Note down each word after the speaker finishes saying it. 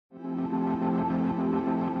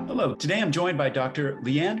Hello, today I'm joined by Dr.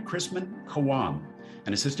 Leanne Chrisman-Khawam,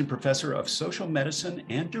 an assistant professor of social medicine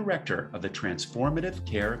and director of the Transformative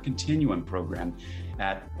Care Continuum program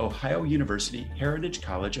at Ohio University Heritage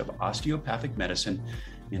College of Osteopathic Medicine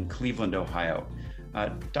in Cleveland, Ohio.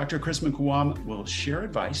 Dr. Chrisman-Khawam will share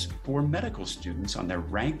advice for medical students on their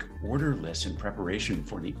rank order list in preparation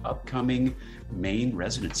for the upcoming Main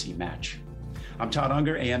Residency Match. I'm Todd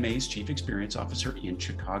Unger, AMA's Chief Experience Officer in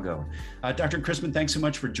Chicago. Dr. Chrisman, thanks so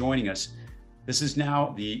much for joining us. This is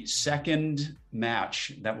now the second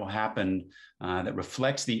match that will happen that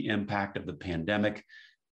reflects the impact of the pandemic.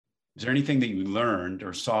 Is there anything that you learned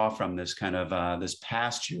or saw from this kind of this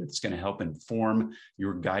past year that's going to help inform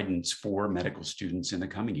your guidance for medical students in the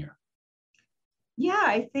coming year? Yeah,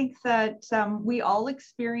 I think that we all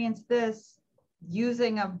experience this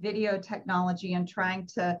using a video technology and trying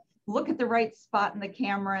to look at the right spot in the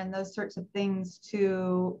camera and those sorts of things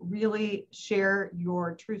to really share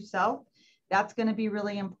your true self. That's going to be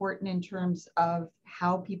really important in terms of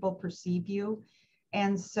how people perceive you.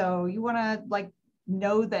 And so you want to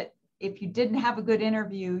know that if you didn't have a good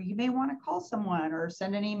interview, you may want to call someone or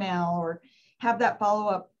send an email or have that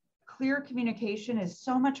follow-up. Clear communication is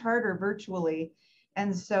so much harder virtually.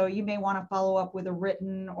 And so you may want to follow up with a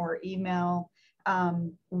written or email,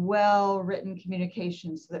 well-written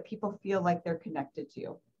communication so that people feel like they're connected to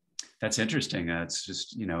you. That's interesting. It's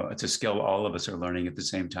just, it's a skill all of us are learning at the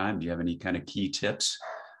same time. Do you have any kind of key tips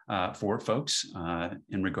for folks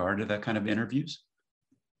in regard to that kind of interviews?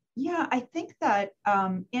 Yeah, I think that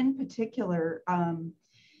in particular,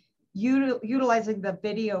 utilizing the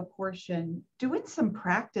video portion, doing some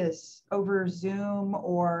practice over Zoom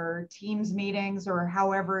or Teams meetings or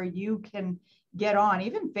however you can get on,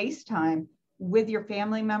 even FaceTime with your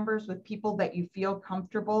family members, with people that you feel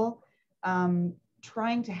comfortable,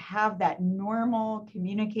 trying to have that normal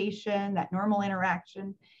communication, that normal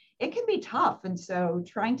interaction. It can be tough. And so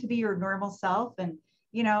trying to be your normal self and,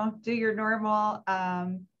 do your normal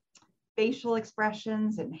facial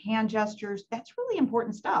expressions and hand gestures, that's really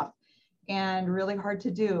important stuff and really hard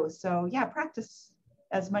to do. So yeah, practice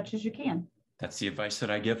as much as you can. That's the advice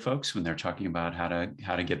that I give folks when they're talking about how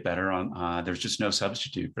to get better on. There's just no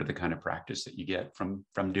substitute for the kind of practice that you get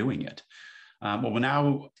from doing it. Well,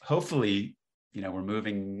 now hopefully, we're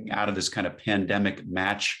moving out of this kind of pandemic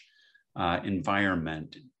match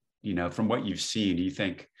environment. From what you've seen, do you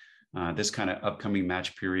think this kind of upcoming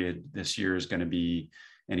match period this year is going to be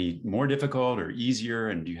any more difficult or easier?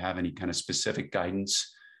 And do you have any kind of specific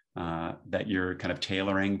guidance that you're kind of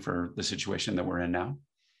tailoring for the situation that we're in now?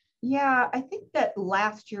 Yeah, I think that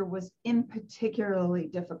last year was in particularly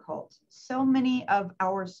difficult. So many of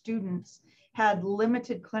our students had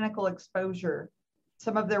limited clinical exposure.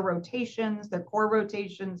 Some of their rotations, their core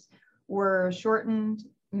rotations were shortened.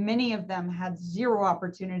 Many of them had zero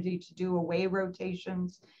opportunity to do away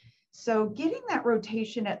rotations. So getting that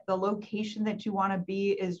rotation at the location that you want to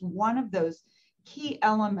be is one of those key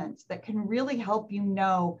elements that can really help you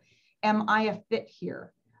know, am I a fit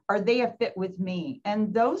here? Are they a fit with me?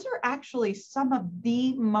 And those are actually some of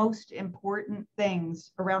the most important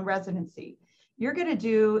things around residency. You're going to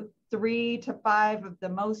do 3 to 5 of the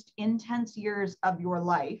most intense years of your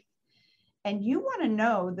life. And you want to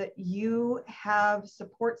know that you have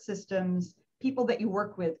support systems, people that you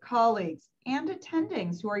work with, colleagues, and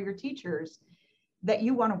attendings who are your teachers that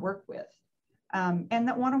you want to work with and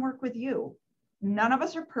that want to work with you. None of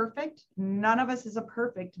us are perfect. None of us is a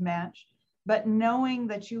perfect match. But knowing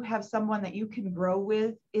that you have someone that you can grow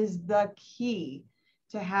with is the key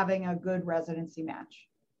to having a good residency match.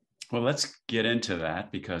 Well, let's get into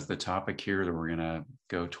that because the topic here that we're going to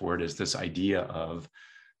go toward is this idea of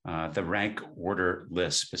the rank order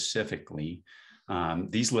list specifically.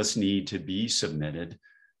 These lists need to be submitted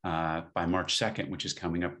by March 2nd, which is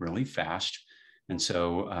coming up really fast. And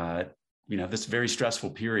so, this very stressful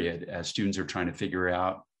period as students are trying to figure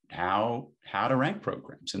out how to rank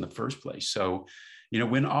programs in the first place. So,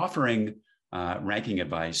 when offering ranking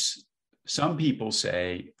advice, some people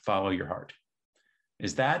say, follow your heart.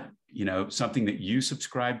 Is that, something that you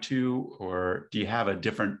subscribe to, or do you have a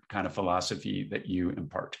different kind of philosophy that you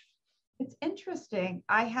impart? It's interesting.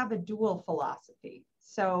 I have a dual philosophy.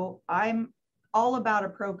 So I'm all about a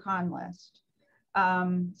pro-con list.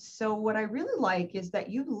 So what I really like is that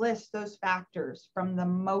you list those factors from the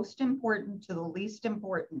most important to the least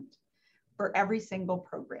important for every single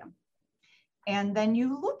program. And then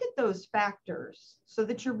you look at those factors so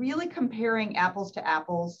that you're really comparing apples to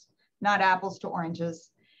apples, not apples to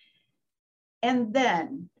oranges. And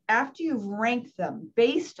then after you've ranked them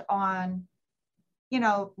based on,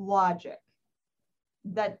 logic,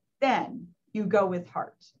 that then you go with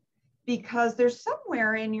heart. because there's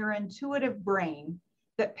somewhere in your intuitive brain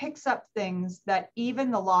that picks up things that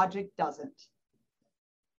even the logic doesn't.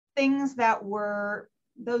 Things that were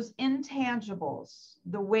those intangibles,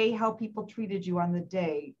 the way how people treated you on the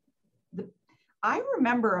day. I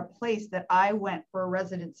remember a place that I went for a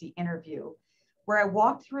residency interview where I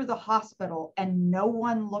walked through the hospital and no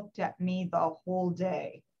one looked at me the whole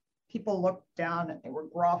day. People looked down and they were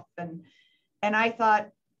gruff, and I thought,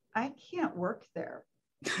 I can't work there,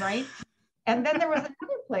 right? And then there was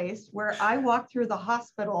another place where I walked through the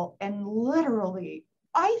hospital and literally,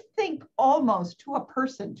 I think almost to a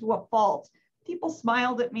person, to a fault, people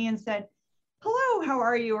smiled at me and said, hello, how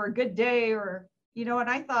are you? Or good day, or, and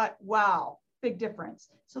I thought, wow, big difference.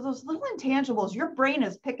 So those little intangibles, your brain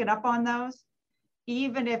is picking up on those,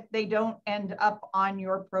 even if they don't end up on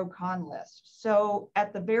your pro-con list. So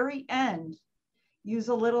at the very end, use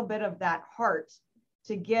a little bit of that heart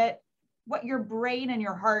to get what your brain and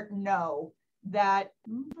your heart know that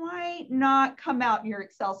might not come out in your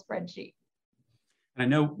Excel spreadsheet. I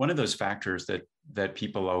know one of those factors that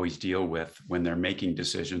people always deal with when they're making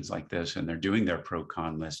decisions like this and they're doing their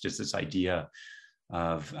pro-con list is this idea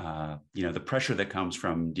of the pressure that comes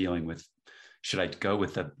from dealing with, should I go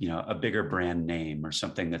with a bigger brand name or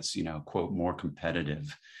something that's quote more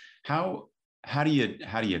competitive? How do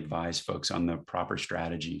you advise folks on the proper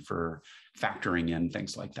strategy for factoring in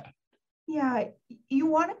things like that? Yeah, you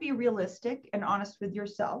want to be realistic and honest with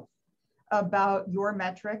yourself about your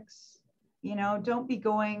metrics. Don't be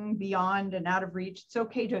going beyond and out of reach. It's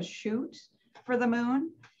okay to shoot for the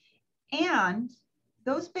moon. And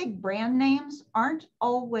those big brand names aren't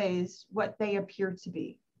always what they appear to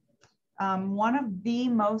be. One of the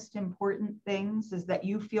most important things is that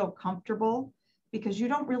you feel comfortable, because you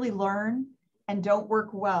don't really learn and don't work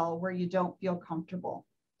well where you don't feel comfortable.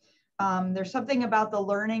 There's something about the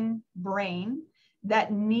learning brain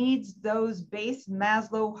that needs those base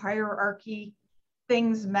Maslow hierarchy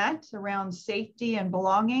things met around safety and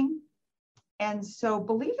belonging. And so,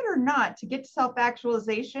 believe it or not, to get to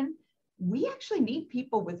self-actualization, we actually need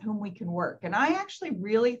people with whom we can work. And I actually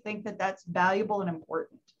really think that that's valuable and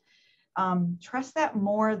important. Trust that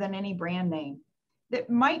more than any brand name. That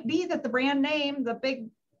might be that the brand name, the big,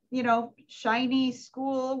 shiny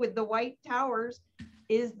school with the white towers,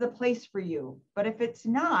 is the place for you. But if it's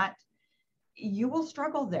not, you will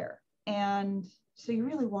struggle there. And so you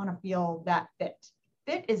really want to feel that fit.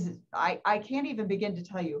 Fit is, I can't even begin to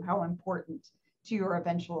tell you how important to your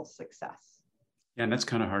eventual success. Yeah, and that's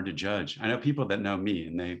kind of hard to judge. I know people that know me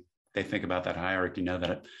and they think about that hierarchy, know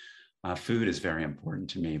that food is very important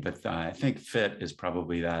to me, but I think fit is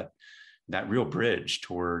probably that real bridge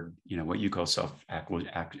toward, what you call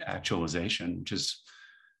self-actualization, which is,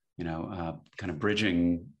 kind of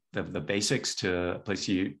bridging the basics to a place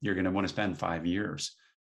you're going to want to spend 5 years.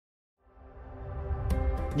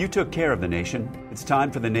 You took care of the nation. It's time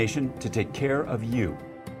for the nation to take care of you.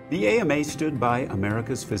 The AMA stood by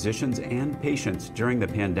America's physicians and patients during the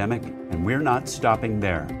pandemic, and we're not stopping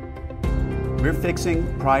there. We're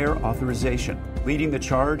fixing prior authorization, leading the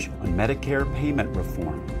charge on Medicare payment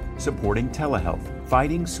reform, supporting telehealth,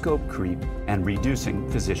 fighting scope creep, and reducing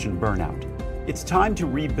physician burnout. It's time to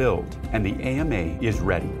rebuild, and the AMA is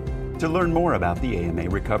ready. To learn more about the AMA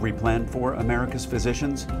Recovery Plan for America's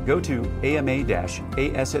Physicians, go to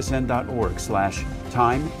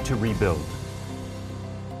ama-assn.org/time to rebuild.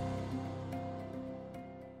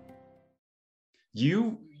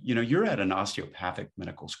 You're at an osteopathic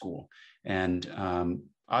medical school, and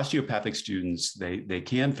osteopathic students, they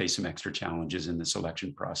can face some extra challenges in the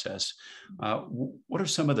selection process. What are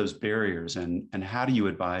some of those barriers, and how do you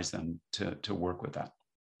advise them to work with that?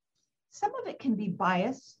 Some of it can be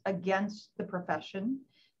bias against the profession,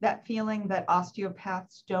 that feeling that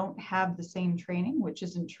osteopaths don't have the same training, which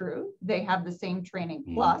isn't true. They have the same training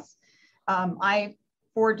plus. I,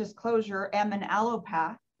 for disclosure, am an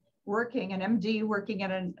allopath working, an MD working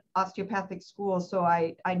at an osteopathic school. So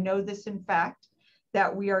I know this in fact,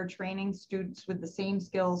 that we are training students with the same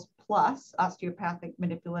skills plus osteopathic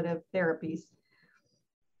manipulative therapies.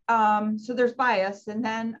 So there's bias. And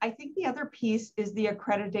then I think the other piece is the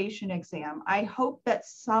accreditation exam. I hope that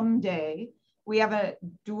someday we have a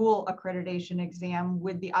dual accreditation exam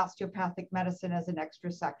with the osteopathic medicine as an extra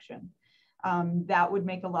section. That would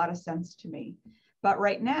make a lot of sense to me. But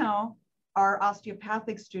right now, our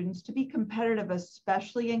osteopathic students, to be competitive,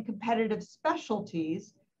 especially in competitive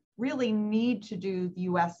specialties, really need to do the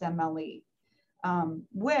USMLE,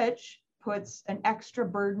 which puts an extra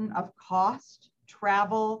burden of cost,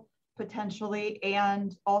 travel, potentially,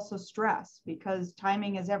 and also stress, because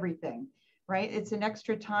timing is everything, right? It's an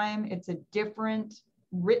extra time. It's a different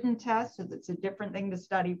written test, so that's a different thing to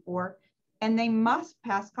study for. And they must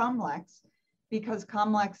pass COMLEX because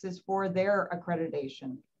COMLEX is for their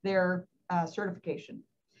accreditation, their certification.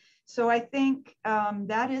 So I think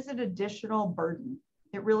that is an additional burden.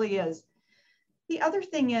 It really is. The other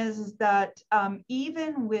thing is that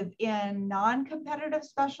even within non-competitive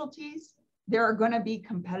specialties, there are going to be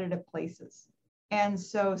competitive places. And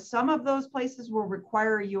so some of those places will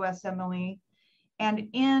require a USMLE. And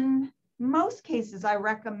in most cases, I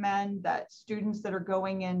recommend that students that are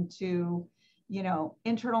going into,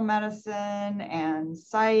 internal medicine and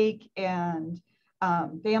psych and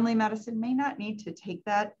family medicine may not need to take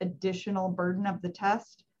that additional burden of the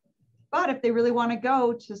test. But if they really want to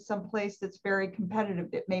go to some place that's very competitive,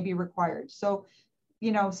 it may be required. So,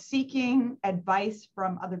 seeking advice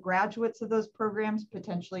from other graduates of those programs,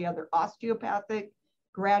 potentially other osteopathic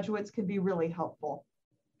graduates, could be really helpful.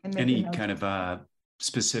 Any kind of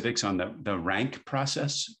specifics on the rank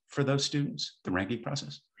process for those students, the ranking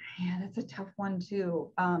process? Yeah, that's a tough one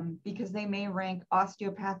too, because they may rank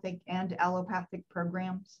osteopathic and allopathic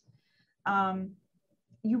programs.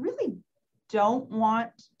 You really don't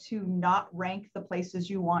want to not rank the places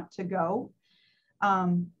you want to go.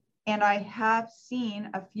 And I have seen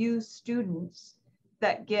a few students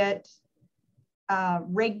that get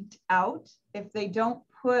rigged out if they don't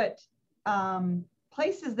put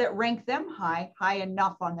places that rank them high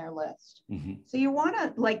enough on their list. Mm-hmm. So you want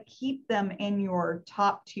to keep them in your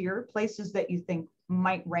top tier, places that you think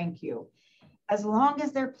might rank you, as long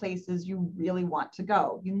as they're places you really want to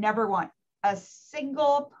go. You never want a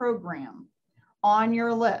single program on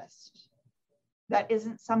your list that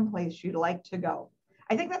isn't someplace you'd like to go.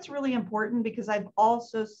 I think that's really important because I've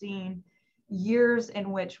also seen years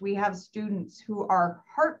in which we have students who are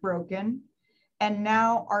heartbroken and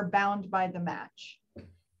now are bound by the match.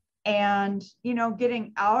 And,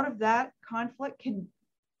 getting out of that conflict can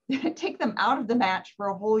take them out of the match for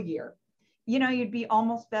a whole year. You'd be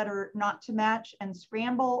almost better not to match and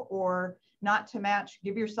scramble, or not to match,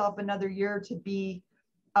 give yourself another year to be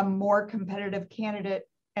a more competitive candidate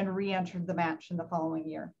and re-enter the match in the following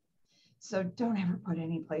year. So don't ever put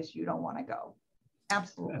any place you don't want to go.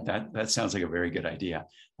 Absolutely. That sounds like a very good idea.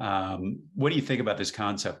 What do you think about this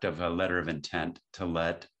concept of a letter of intent to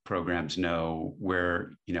let programs know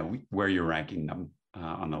where you're ranking them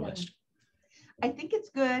on the list? I think it's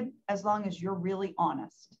good as long as you're really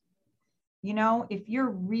honest. If you're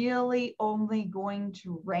really only going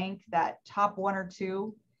to rank that top one or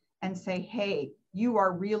two and say, hey, you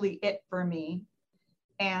are really it for me,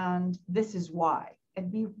 and this is why,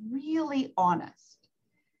 and be really honest,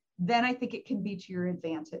 then I think it can be to your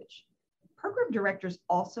advantage. Program directors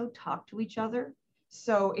also talk to each other.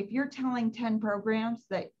 So if you're telling 10 programs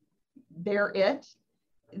that they're it,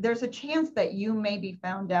 there's a chance that you may be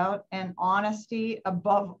found out, and honesty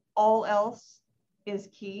above all else is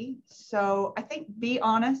key. So I think be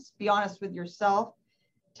honest with yourself,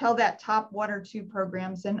 tell that top one or two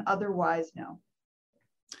programs, and otherwise no.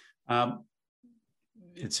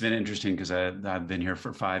 It's been interesting because I've been here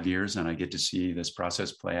for 5 years, and I get to see this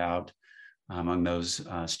process play out among those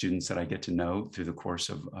students that I get to know through the course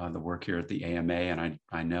of the work here at the AMA. And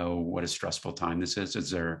I know what a stressful time this is.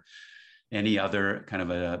 Is there any other kind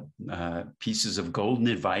of pieces of golden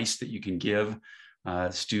advice that you can give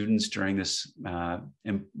students during this,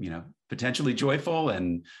 potentially joyful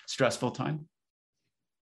and stressful time?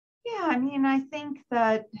 Yeah, I think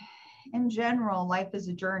that in general, life is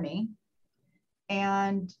a journey.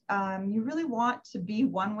 And you really want to be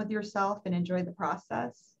one with yourself and enjoy the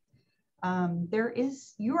process.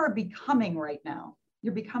 You are becoming right now.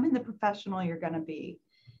 You're becoming the professional you're going to be.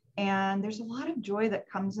 And there's a lot of joy that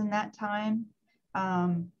comes in that time.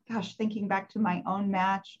 Thinking back to my own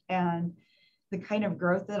match and the kind of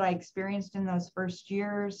growth that I experienced in those first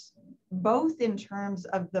years, both in terms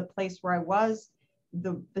of the place where I was,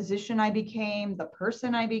 the physician I became, the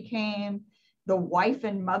person I became, the wife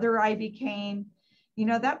and mother I became.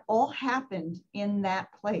 That all happened in that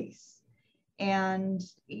place. And,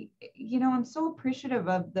 I'm so appreciative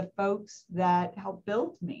of the folks that helped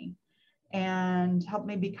build me and helped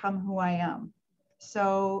me become who I am.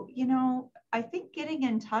 So, I think getting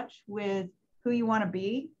in touch with who you want to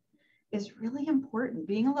be is really important.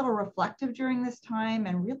 Being a little reflective during this time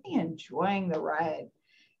and really enjoying the ride,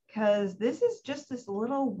 because this is just this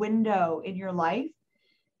little window in your life.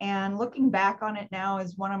 And looking back on it now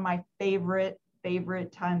is one of my favorite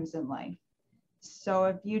times in life. So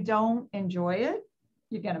if you don't enjoy it,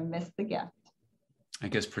 you're going to miss the gift. I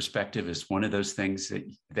guess perspective is one of those things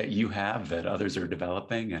that you have that others are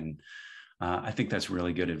developing. And I think that's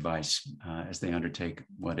really good advice as they undertake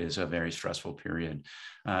what is a very stressful period.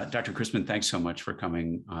 Dr. Chrisman, thanks so much for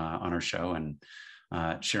coming on our show and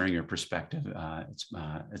sharing your perspective.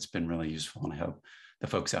 It's been really useful, and I hope the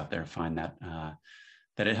folks out there find that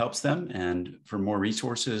it helps them. And for more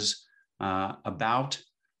resources about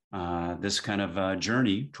this kind of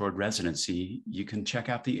journey toward residency, you can check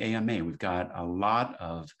out the AMA. We've got a lot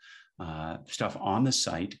of stuff on the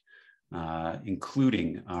site,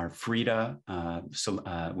 including our FRIDA,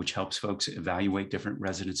 which helps folks evaluate different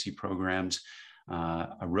residency programs,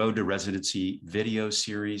 a Road to Residency video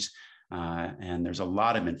series, and there's a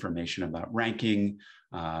lot of information about ranking,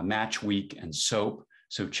 match week, and SOAP.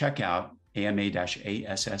 So check out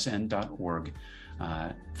ama-assn.org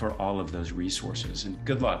for all of those resources. And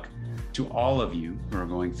good luck to all of you who are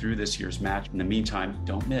going through this year's match. In the meantime,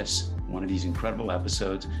 don't miss one of these incredible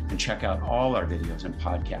episodes and check out all our videos and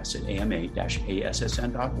podcasts at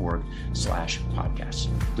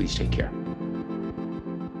ama-assn.org/podcasts. Please take care.